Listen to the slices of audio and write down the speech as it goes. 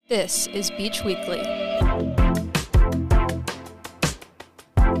This is Beach Weekly.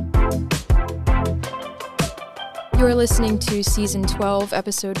 You're listening to Season 12,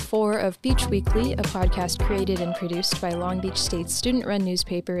 Episode 4 of Beach Weekly, a podcast created and produced by Long Beach State's student-run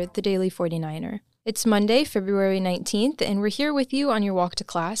newspaper, The Daily 49er. It's Monday, February 19th, and we're here with you on your walk to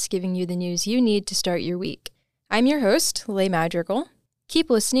class, giving you the news you need to start your week. I'm your host, Leigh Madrigal. Keep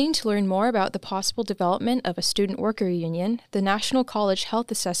listening to learn more about the possible development of a student worker union, the National College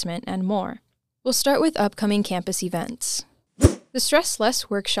Health Assessment, and more. We'll start with upcoming campus events. The Stress Less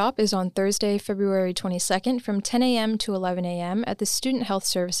workshop is on Thursday, February 22nd from 10 a.m. to 11 a.m. at the Student Health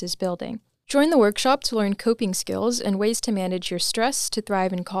Services building. Join the workshop to learn coping skills and ways to manage your stress to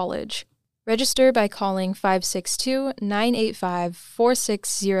thrive in college. Register by calling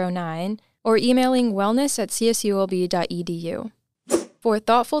 562-985-4609 or emailing wellness@csulb.edu. For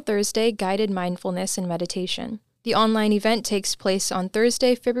Thoughtful Thursday Guided Mindfulness and Meditation. The online event takes place on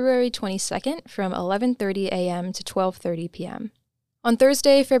Thursday, February 22nd from 11:30 a.m. to 12:30 p.m. On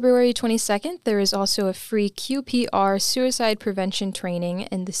Thursday, February 22nd, there is also a free QPR suicide prevention training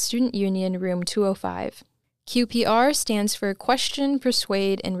in the Student Union Room 205. QPR stands for Question,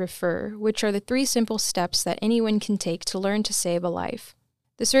 Persuade, and Refer, which are the 3 simple steps that anyone can take to learn to save a life.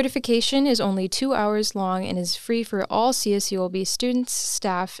 The certification is only 2 hours long and is free for all CSULB students,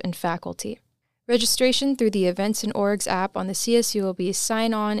 staff, and faculty. Registration through the Events and Orgs app on the CSULB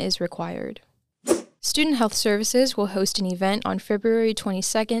sign-on is required. Student Health Services will host an event on February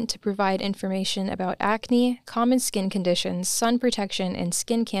 22nd to provide information about acne, common skin conditions, sun protection, and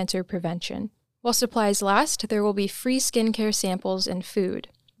skin cancer prevention. While supplies last, there will be free skincare samples and food.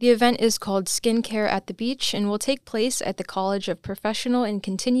 The event is called Skincare at the Beach and will take place at the College of Professional and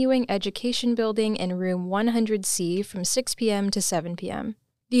Continuing Education building in room 100C from 6 p.m. to 7 p.m.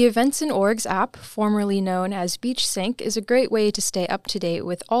 The Events and Orgs app, formerly known as Beach Sync, is a great way to stay up to date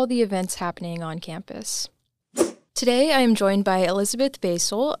with all the events happening on campus. Today, I am joined by Elizabeth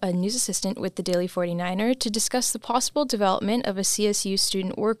Basel, a news assistant with the Daily 49er, to discuss the possible development of a CSU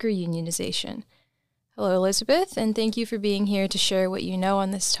student worker unionization. Hello, Elizabeth, and thank you for being here to share what you know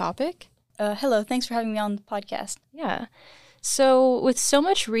on this topic. Hello, thanks for having me on the podcast. Yeah. So, with so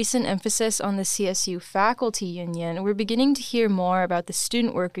much recent emphasis on the CSU faculty union, we're beginning to hear more about the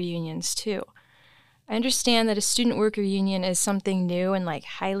student worker unions, too. I understand that a student worker union is something new and,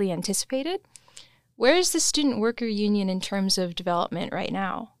 highly anticipated. Where is the student worker union in terms of development right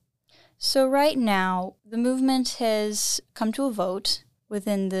now? So right now, the movement has come to a vote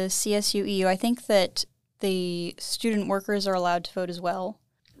within the CSU EU. I think that the student workers are allowed to vote as well.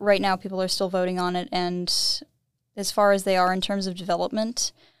 Right now, people are still voting on it, and as far as they are in terms of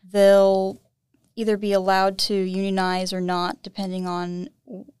development, they'll either be allowed to unionize or not, depending on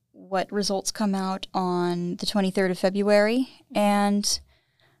what results come out on the 23rd of February. And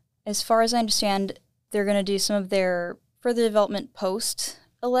as far as I understand, they're going to do some of their further development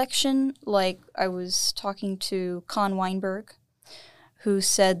post-election. I was talking to Con Weinberg, who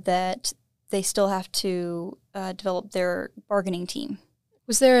said that they still have to develop their bargaining team.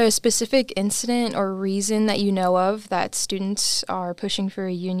 Was there a specific incident or reason that you know of that students are pushing for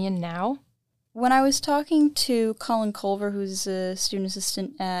a union now? When I was talking to Colin Culver, who's a student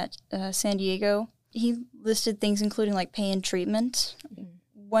assistant at San Diego, he listed things including pay and treatment. Mm-hmm.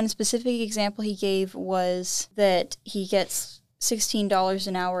 One specific example he gave was that he gets $16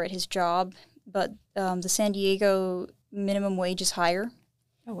 an hour at his job, but the San Diego minimum wage is higher.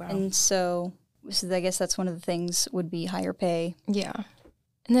 Oh, wow. And so I guess that's one of the things would be higher pay. Yeah.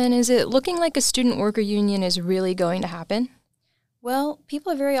 And then is it looking like a student worker union is really going to happen? Well,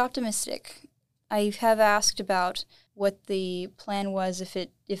 people are very optimistic. I have asked about what the plan was if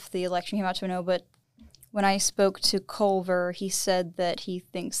the election came out to a no, but when I spoke to Culver, he said that he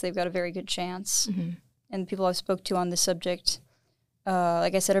thinks they've got a very good chance. Mm-hmm. And the people I've spoke to on this subject,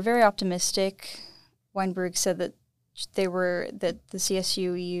 like I said, are very optimistic. Weinberg said that the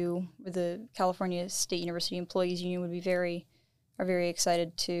CSU, or the California State University Employees Union, are very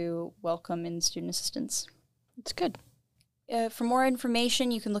excited to welcome in student assistants. That's good. For more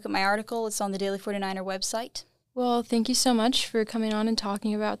information, you can look at my article. It's on the Daily 49er website. Well, thank you so much for coming on and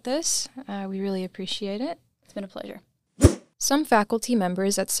talking about this. We really appreciate it. It's been a pleasure. Some faculty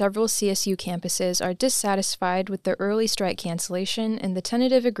members at several CSU campuses are dissatisfied with the early strike cancellation and the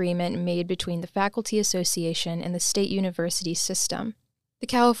tentative agreement made between the Faculty Association and the state university system. The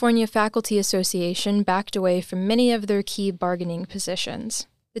California Faculty Association backed away from many of their key bargaining positions.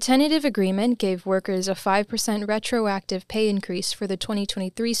 The tentative agreement gave workers a 5% retroactive pay increase for the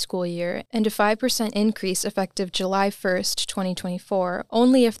 2023 school year and a 5% increase effective July 1st, 2024,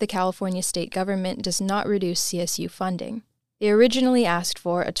 only if the California state government does not reduce CSU funding. They originally asked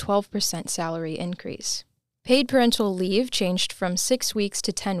for a 12% salary increase. Paid parental leave changed from 6 weeks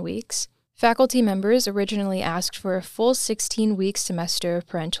to 10 weeks. Faculty members originally asked for a full 16-week semester of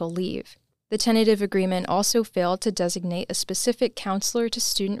parental leave. The tentative agreement also failed to designate a specific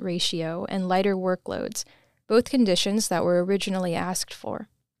counselor-to-student ratio and lighter workloads, both conditions that were originally asked for.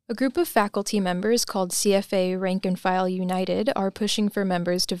 A group of faculty members called CFA Rank and File United are pushing for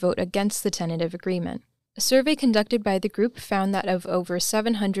members to vote against the tentative agreement. A survey conducted by the group found that of over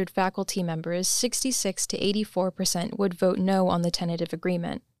 700 faculty members, 66 to 84% would vote no on the tentative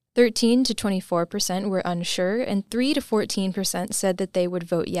agreement. 13 to 24% were unsure, and 3 to 14% said that they would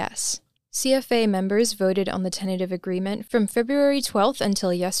vote yes. CFA members voted on the tentative agreement from February 12th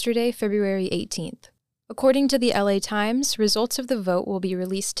until yesterday, February 18th. According to the LA Times, results of the vote will be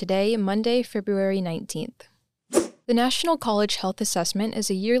released today, Monday, February 19th. The National College Health Assessment is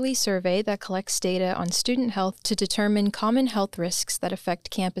a yearly survey that collects data on student health to determine common health risks that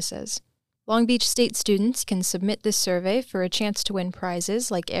affect campuses. Long Beach State students can submit this survey for a chance to win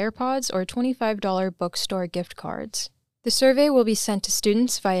prizes like AirPods or $25 bookstore gift cards. The survey will be sent to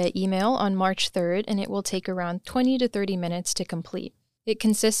students via email on March 3rd, and it will take around 20 to 30 minutes to complete. It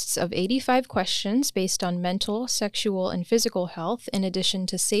consists of 85 questions based on mental, sexual, and physical health, in addition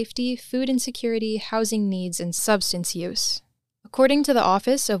to safety, food insecurity, housing needs, and substance use. According to the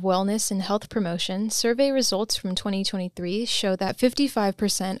Office of Wellness and Health Promotion, survey results from 2023 show that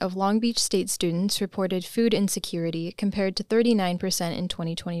 55% of Long Beach State students reported food insecurity compared to 39% in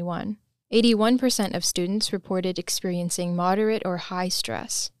 2021. 81% of students reported experiencing moderate or high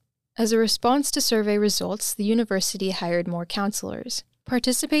stress. As a response to survey results, the university hired more counselors.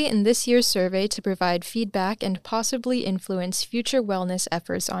 Participate in this year's survey to provide feedback and possibly influence future wellness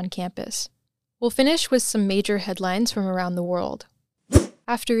efforts on campus. We'll finish with some major headlines from around the world.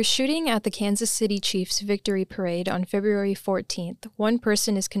 After a shooting at the Kansas City Chiefs victory parade on February 14th, one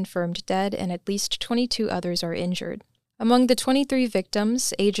person is confirmed dead and at least 22 others are injured. Among the 23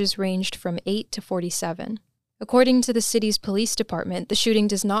 victims, ages ranged from 8 to 47. According to the city's police department, the shooting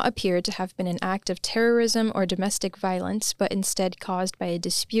does not appear to have been an act of terrorism or domestic violence, but instead caused by a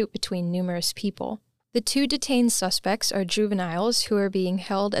dispute between numerous people. The 2 detained suspects are juveniles who are being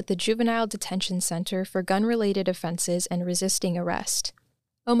held at the Juvenile Detention Center for gun-related offenses and resisting arrest.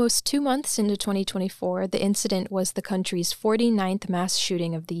 Almost 2 months into 2024, the incident was the country's 49th mass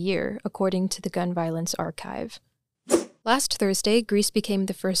shooting of the year, according to the Gun Violence Archive. Last Thursday, Greece became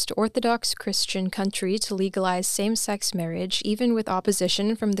the first Orthodox Christian country to legalize same-sex marriage, even with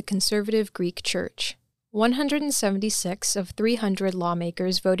opposition from the conservative Greek Church. 176 of 300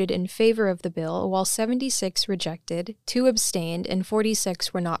 lawmakers voted in favor of the bill, while 76 rejected, 2 abstained, and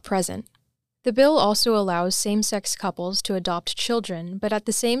 46 were not present. The bill also allows same-sex couples to adopt children, but at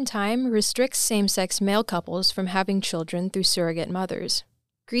the same time restricts same-sex male couples from having children through surrogate mothers.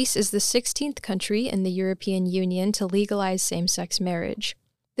 Greece is the 16th country in the European Union to legalize same-sex marriage.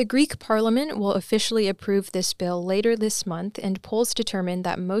 The Greek parliament will officially approve this bill later this month, and polls determine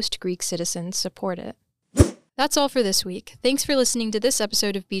that most Greek citizens support it. That's all for this week. Thanks for listening to this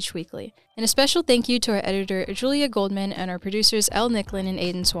episode of Beach Weekly, and a special thank you to our editor Julia Goldman and our producers Elle Nicklin and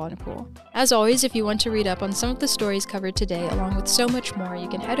Aidan Swanepoel. As always, if you want to read up on some of the stories covered today, along with so much more, you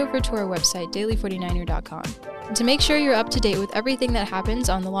can head over to our website, daily49er.com. And to make sure you're up to date with everything that happens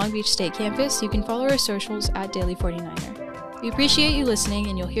on the Long Beach State campus, you can follow our socials at Daily49er. We appreciate you listening,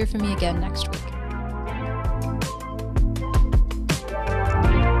 and you'll hear from me again next week.